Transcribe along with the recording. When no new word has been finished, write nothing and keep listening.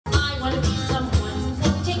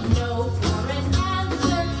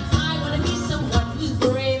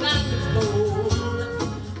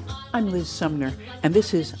I'm Liz Sumner, and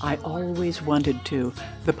this is I Always Wanted To,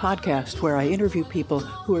 the podcast where I interview people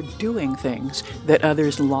who are doing things that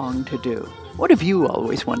others long to do. What have you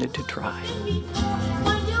always wanted to try?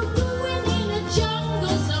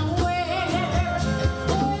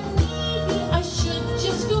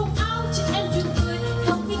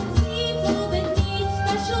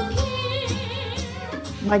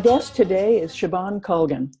 My guest today is Siobhan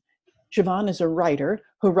Colgan. Siobhan is a writer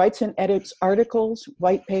who writes and edits articles,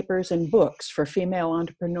 white papers, and books for female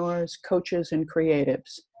entrepreneurs, coaches, and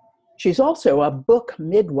creatives. She's also a book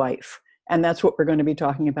midwife, and that's what we're going to be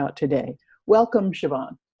talking about today. Welcome,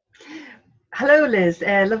 Siobhan. Hello, Liz.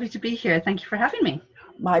 Lovely to be here. Thank you for having me.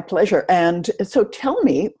 My pleasure. And so tell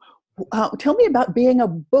me about being a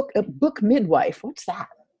book midwife. What's that?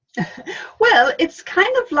 Well, it's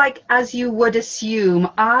kind of like, as you would assume,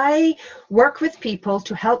 I work with people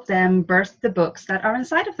to help them birth the books that are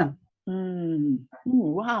inside of them.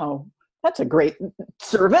 Wow. That's a great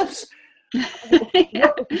service.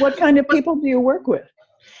 Yeah. What kind of people do you work with?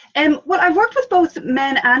 Well, I've worked with both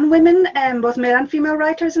men and women, both male and female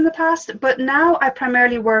writers in the past, but now I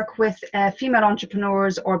primarily work with female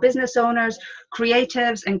entrepreneurs or business owners,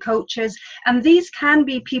 creatives and coaches. And these can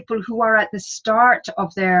be people who are at the start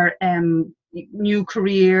of their new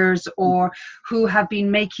careers, or who have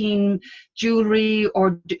been making jewelry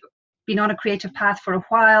or been on a creative path for a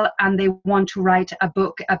while, and they want to write a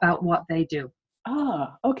book about what they do.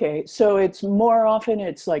 Okay. So it's more often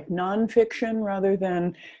it's like nonfiction rather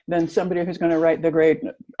than somebody who's going to write the great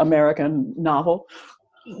American novel.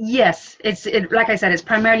 Yes, like I said, it's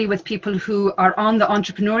primarily with people who are on the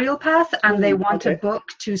entrepreneurial path and they want a book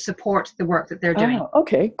to support the work that they're doing.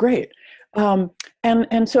 Okay, great.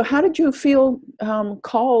 And so how did you feel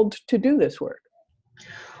called to do this work?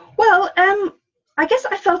 Well, I guess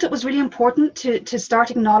I felt it was really important to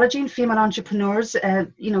start acknowledging female entrepreneurs'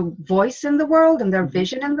 voice in the world and their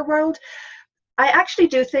vision in the world. I actually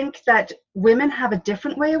do think that women have a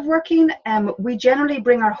different way of working. We generally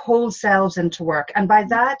bring our whole selves into work. And by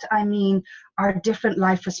that, I mean our different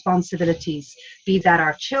life responsibilities, be that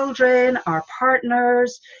our children, our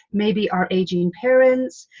partners, maybe our aging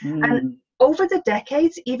parents. And over the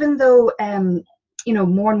decades, even though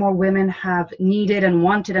more and more women have needed and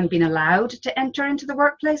wanted and been allowed to enter into the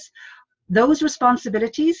workplace, those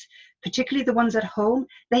responsibilities, particularly the ones at home,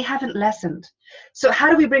 they haven't lessened. So how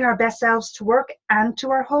do we bring our best selves to work and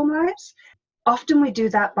to our home lives? Often we do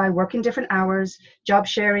that by working different hours, job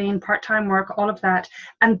sharing, part-time work, all of that.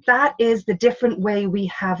 And that is the different way we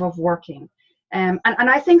have of working. And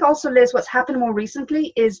I think also, Liz, what's happened more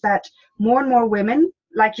recently is that more and more women,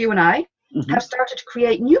 like you and I, have started to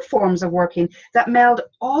create new forms of working that meld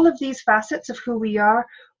all of these facets of who we are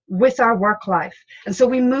with our work life. And so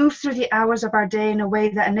we move through the hours of our day in a way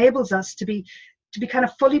that enables us to be kind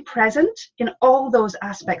of fully present in all those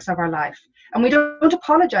aspects of our life. And we don't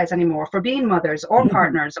apologize anymore for being mothers or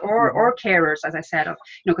partners or carers, as I said,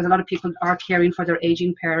 because a lot of people are caring for their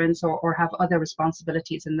aging parents or have other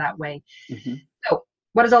responsibilities in that way. So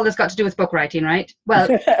what has all this got to do with book writing, right? Well,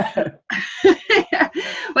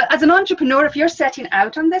 well, as an entrepreneur, if you're setting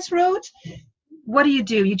out on this road, what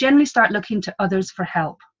do? You generally start looking to others for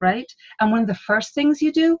help, right? And one of the first things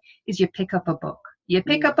you do is you pick up a book. You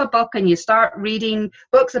pick up a book and you start reading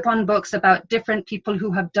books upon books about different people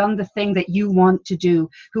who have done the thing that you want to do,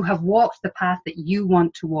 who have walked the path that you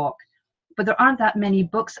want to walk. But there aren't that many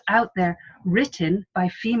books out there written by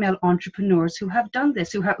female entrepreneurs who have done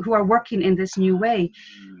this, who are working in this new way.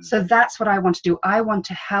 So that's what I want to do. I want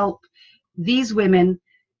to help these women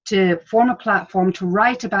to form a platform to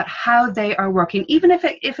write about how they are working, even if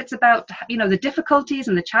it's about the difficulties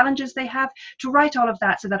and the challenges they have, to write all of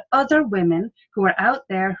that so that other women who are out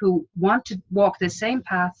there who want to walk the same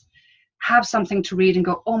path have something to read and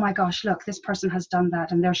go, oh my gosh, look, this person has done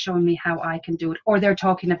that and they're showing me how I can do it, or they're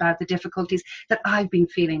talking about the difficulties that I've been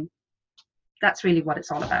feeling. That's really what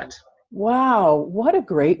it's all about. Wow, what a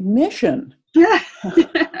great mission. Yeah.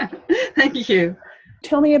 Thank you.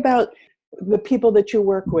 Tell me about the people that you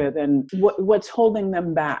work with and what's holding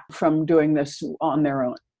them back from doing this on their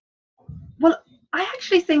own. Well, I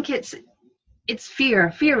actually think it's fear.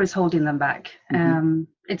 Fear is holding them back.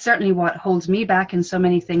 It's certainly what holds me back in so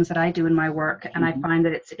many things that I do in my work. And I find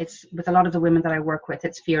that it's with a lot of the women that I work with,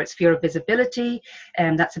 it's fear. It's fear of visibility.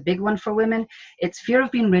 And that's a big one for women. It's fear of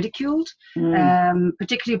being ridiculed,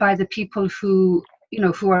 particularly by the people who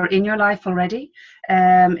are in your life already.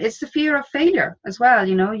 It's the fear of failure as well.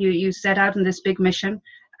 You set out on this big mission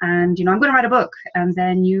and I'm going to write a book, and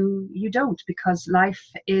then you don't, because life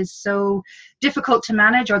is so difficult to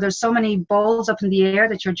manage, or there's so many balls up in the air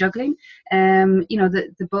that you're juggling.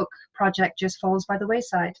 The book project just falls by the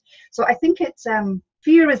wayside. So I think it's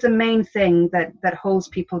fear is the main thing that holds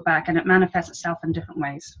people back, and it manifests itself in different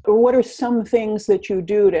ways. What are some things that you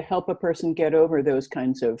do to help a person get over those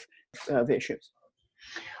kinds of issues?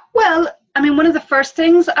 Well, I mean, one of the first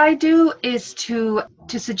things I do is to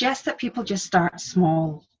suggest that people just start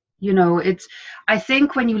small. I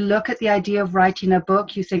think when you look at the idea of writing a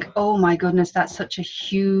book, you think, oh my goodness, that's such a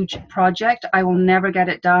huge project. I will never get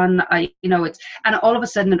it done. And all of a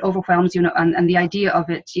sudden it overwhelms you, and the idea of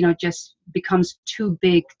it, just becomes too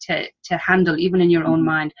big to handle, even in your own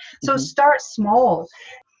mind. So start small.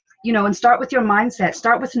 And start with your mindset.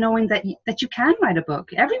 Start with knowing that you can write a book.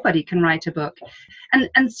 Everybody can write a book. And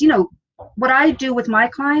what I do with my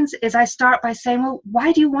clients is I start by saying, well,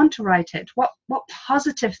 why do you want to write it? What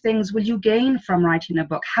positive things will you gain from writing a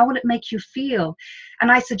book? How will it make you feel?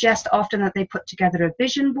 And I suggest often that they put together a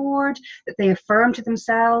vision board, that they affirm to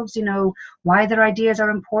themselves, why their ideas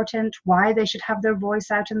are important, why they should have their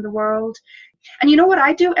voice out in the world. And you know what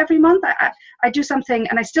I do every month? I do something,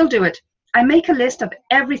 and I still do it. I make a list of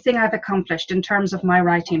everything I've accomplished in terms of my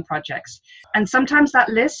writing projects. And sometimes that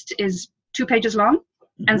list is 2 pages long,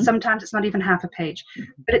 and sometimes it's not even half a page,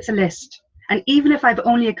 but it's a list. And even if I've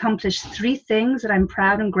only accomplished 3 things that I'm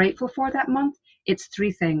proud and grateful for that month, it's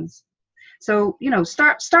 3 things. So,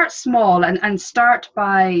 start small, and start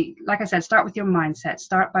by, like I said, start with your mindset.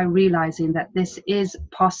 Start by realizing that this is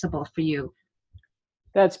possible for you.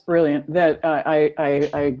 That's brilliant. That I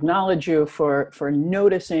acknowledge you for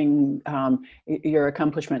noticing your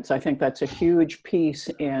accomplishments. I think that's a huge piece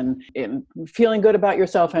in feeling good about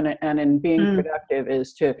yourself and in being productive,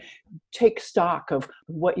 is to take stock of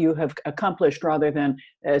what you have accomplished rather than,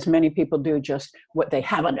 as many people do, just what they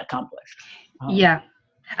haven't accomplished. Yeah.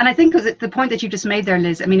 And I think the point that you just made there,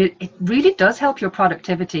 Liz, I mean, it really does help your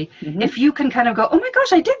productivity. If you can kind of go, oh my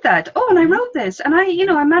gosh, I did that. Oh, and I wrote this, and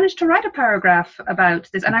I managed to write a paragraph about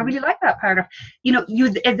this, and I really like that paragraph.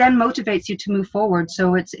 It then motivates you to move forward.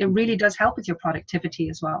 So it really does help with your productivity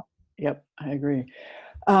as well. Yep, I agree.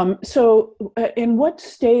 So in what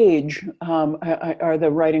stage are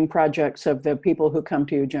the writing projects of the people who come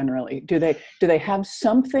to you generally? Do they have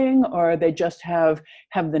something, or they just have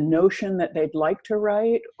the notion that they'd like to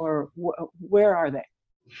write, or where are they?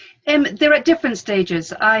 They're at different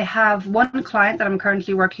stages. I have one client that I'm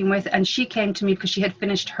currently working with, and she came to me because she had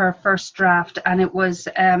finished her first draft, and it was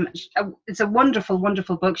it's a wonderful,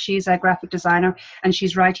 wonderful book. She's a graphic designer, and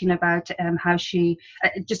she's writing about how she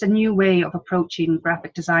just a new way of approaching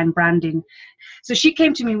graphic design branding. So she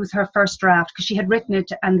came to me with her first draft because she had written it,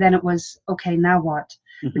 and then it was, okay, now what?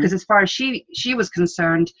 Because as far as she was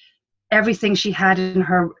concerned, everything she had in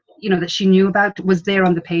her that she knew about was there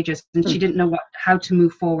on the pages, and she didn't know how to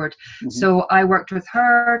move forward. So I worked with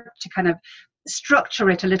her to kind of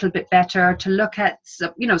structure it a little bit better, to look at,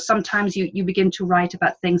 sometimes you begin to write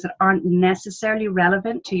about things that aren't necessarily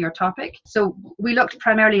relevant to your topic. So we looked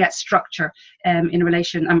primarily at structure in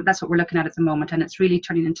relation, that's what we're looking at the moment, and it's really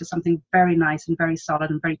turning into something very nice and very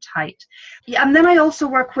solid and very tight. Yeah, and then I also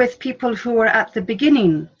work with people who are at the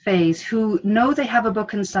beginning phase, who know they have a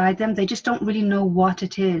book inside them, they just don't really know what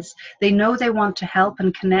it is. They know they want to help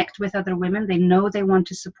and connect with other women, they know they want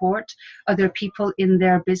to support other people in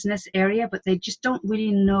their business area, but they just don't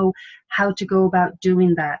really know how to go about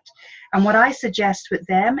doing that. And what I suggest with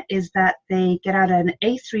them is that they get out an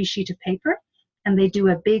A3 sheet of paper and they do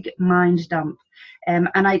a big mind dump. And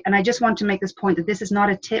I just want to make this point that this is not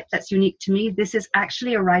a tip that's unique to me. This is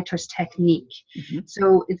actually a writer's technique.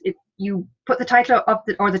 So you put the title of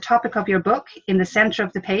the topic of your book in the center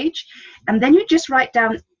of the page, and then you just write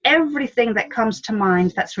down everything that comes to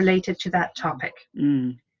mind that's related to that topic.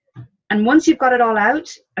 And once you've got it all out,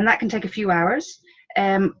 and that can take a few hours,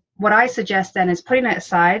 what I suggest then is putting it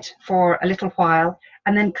aside for a little while,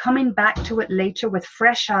 and then coming back to it later with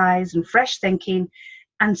fresh eyes and fresh thinking,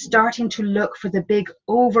 and starting to look for the big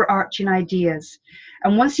overarching ideas.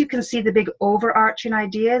 And once you can see the big overarching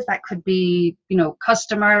ideas, that could be,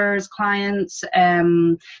 customers, clients,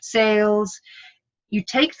 sales, you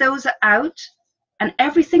take those out, and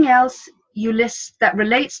everything else you list that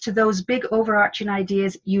relates to those big overarching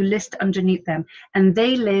ideas, you list underneath them. And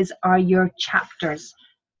they, Liz, are your chapters.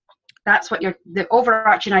 That's what the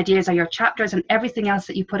overarching ideas are, your chapters, and everything else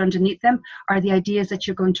that you put underneath them are the ideas that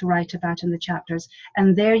you're going to write about in the chapters.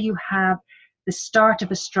 And there you have the start of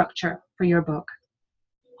a structure for your book.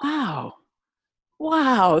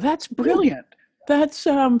 Wow, that's brilliant. That's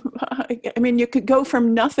you could go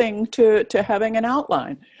from nothing to having an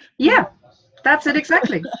outline. Yeah. That's it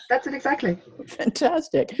exactly. That's it exactly.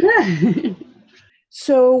 Fantastic. Yeah.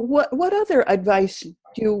 So what other advice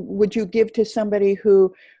would you give to somebody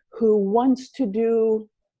who wants to do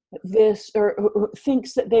this, or who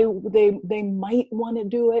thinks that they might want to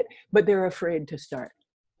do it, but they're afraid to start?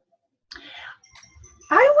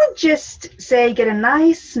 I would just say get a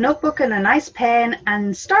nice notebook and a nice pen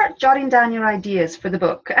and start jotting down your ideas for the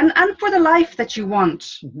book and for the life that you want.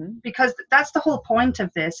 Mm-hmm. Because that's the whole point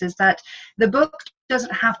of this, is that the book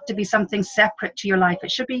doesn't have to be something separate to your life.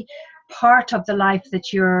 It should be part of the life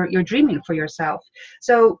that you're dreaming for yourself.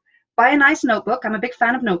 So buy a nice notebook. I'm a big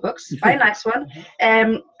fan of notebooks. Buy a nice one.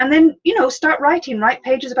 And then, start writing. Write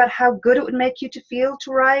pages about how good it would make you to feel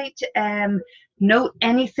to write. Note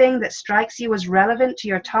anything that strikes you as relevant to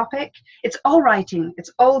your topic. It's all writing.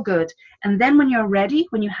 It's all good. And then when you're ready,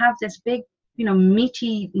 when you have this big,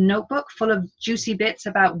 meaty notebook full of juicy bits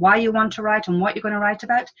about why you want to write and what you're going to write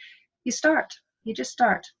about, you start. You just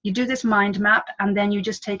start. You do this mind map, and then you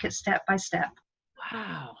just take it step by step.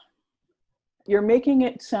 Wow. You're making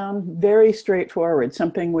it sound very straightforward,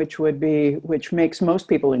 something which makes most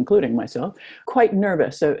people, including myself, quite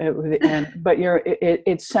nervous. But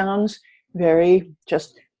it sounds very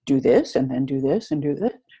just do this and then do this and do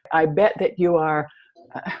this. I bet that you are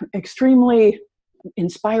extremely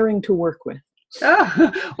inspiring to work with.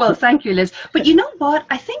 Oh, well, thank you, Liz. But you know what?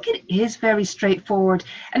 I think it is very straightforward.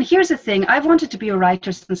 And here's the thing. I've wanted to be a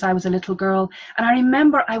writer since I was a little girl. And I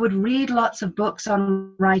remember I would read lots of books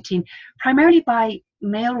on writing, primarily by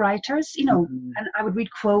male writers, and I would read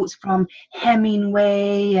quotes from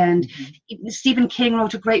Hemingway, and Stephen King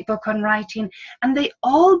wrote a great book on writing. And they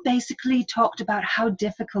all basically talked about how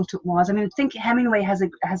difficult it was. I mean, I think Hemingway has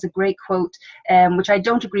a great quote, which I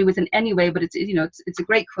don't agree with in any way, but it's a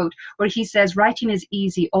great quote, where he says, "Writing is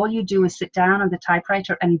easy. All you do is sit down on the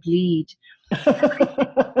typewriter and bleed."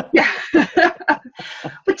 Yeah.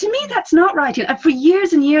 But to me, that's not writing. And for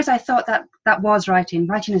years and years, I thought that was writing.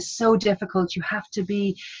 Writing is so difficult. You have to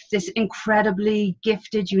be this incredibly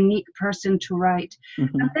gifted, unique person to write.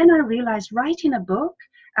 And then I realized writing a book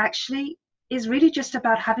actually is really just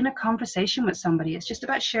about having a conversation with somebody. It's just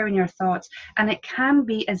about sharing your thoughts. And it can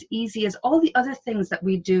be as easy as all the other things that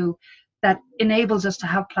we do that enables us to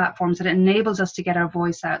have platforms, that enables us to get our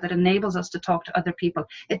voice out, that enables us to talk to other people.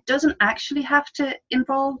 It doesn't actually have to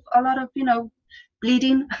involve a lot of,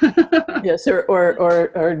 bleeding. Yes,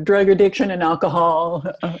 or drug addiction and alcohol.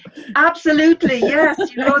 Absolutely, yes.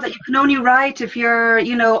 You know that you can only write if you're,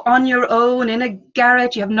 on your own in a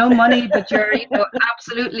garage. You have no money, but you're,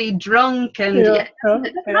 absolutely drunk, and it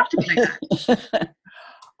doesn't have to be like that.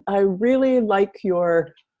 I really like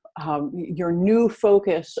your new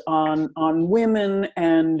focus on women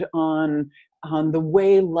and on the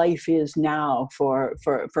way life is now for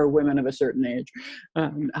women of a certain age.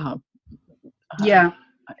 Yeah,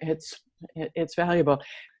 it's valuable.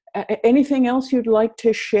 Anything else you'd like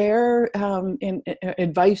to share in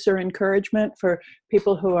advice or encouragement for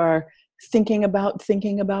people who are thinking about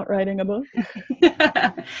writing a book?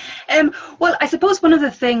 Well, I suppose one of the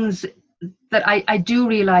things that I do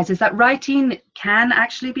realize is that writing can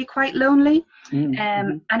actually be quite lonely.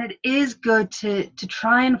 And it is good to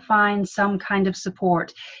try and find some kind of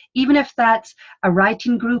support, even if that's a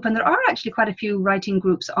writing group. And there are actually quite a few writing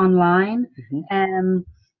groups online.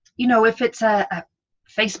 If it's a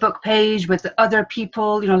Facebook page with other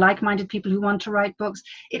people, like-minded people who want to write books,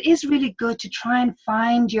 it is really good to try and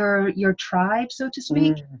find your tribe, so to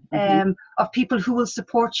speak, of people who will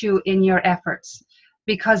support you in your efforts.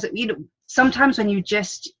 Because, sometimes when you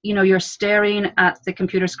just, you're staring at the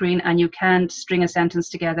computer screen and you can't string a sentence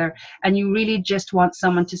together, and you really just want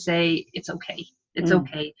someone to say, it's okay,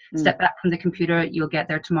 step back from the computer, you'll get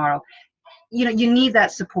there tomorrow. You need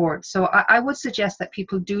that support. So I would suggest that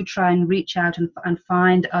people do try and reach out and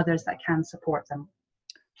find others that can support them.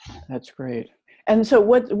 That's great. And so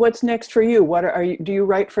what's next for you? Do you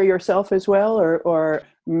write for yourself as well, or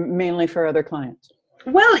mainly for other clients?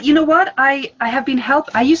 Well, you know what? I have been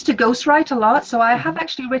I used to ghostwrite a lot, so I have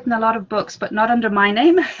actually written a lot of books, but not under my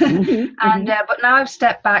name. But now I've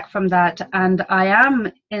stepped back from that, and I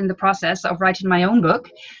am in the process of writing my own book,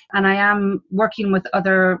 and I am working with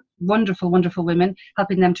other wonderful, wonderful women,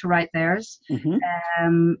 helping them to write theirs.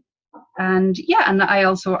 And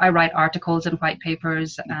I write articles and white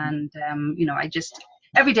papers, and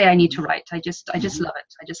every day I need to write. I just love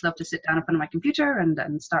it. I just love to sit down in front of my computer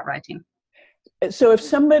and start writing. So if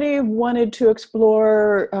somebody wanted to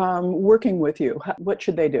explore working with you, what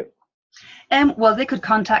should they do? Well, they could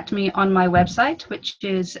contact me on my website, which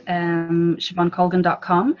is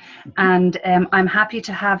SiobhanColgan.com. And I'm happy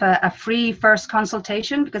to have a free first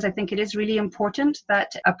consultation, because I think it is really important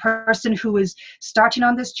that a person who is starting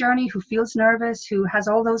on this journey, who feels nervous, who has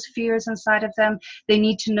all those fears inside of them, they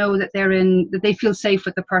need to know that that they feel safe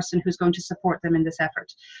with the person who's going to support them in this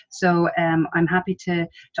effort. So I'm happy to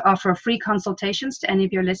offer free consultations to any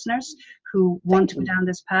of your listeners who want to go down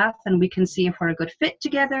this path, and we can see if we're a good fit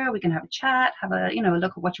together. We can have a chat, have a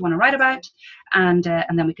look at what you want to write about, and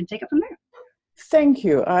then we can take it from there. Thank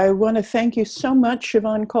you. I want to thank you so much,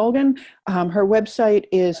 Siobhan Colgan. Her website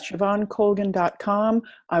is siobhancolgan.com.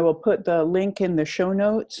 I will put the link in the show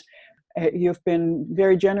notes. You've been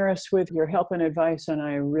very generous with your help and advice, and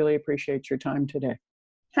I really appreciate your time today.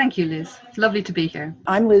 Thank you, Liz. It's lovely to be here.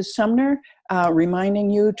 I'm Liz Sumner, reminding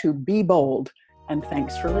you to be bold, and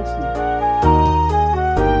thanks for listening.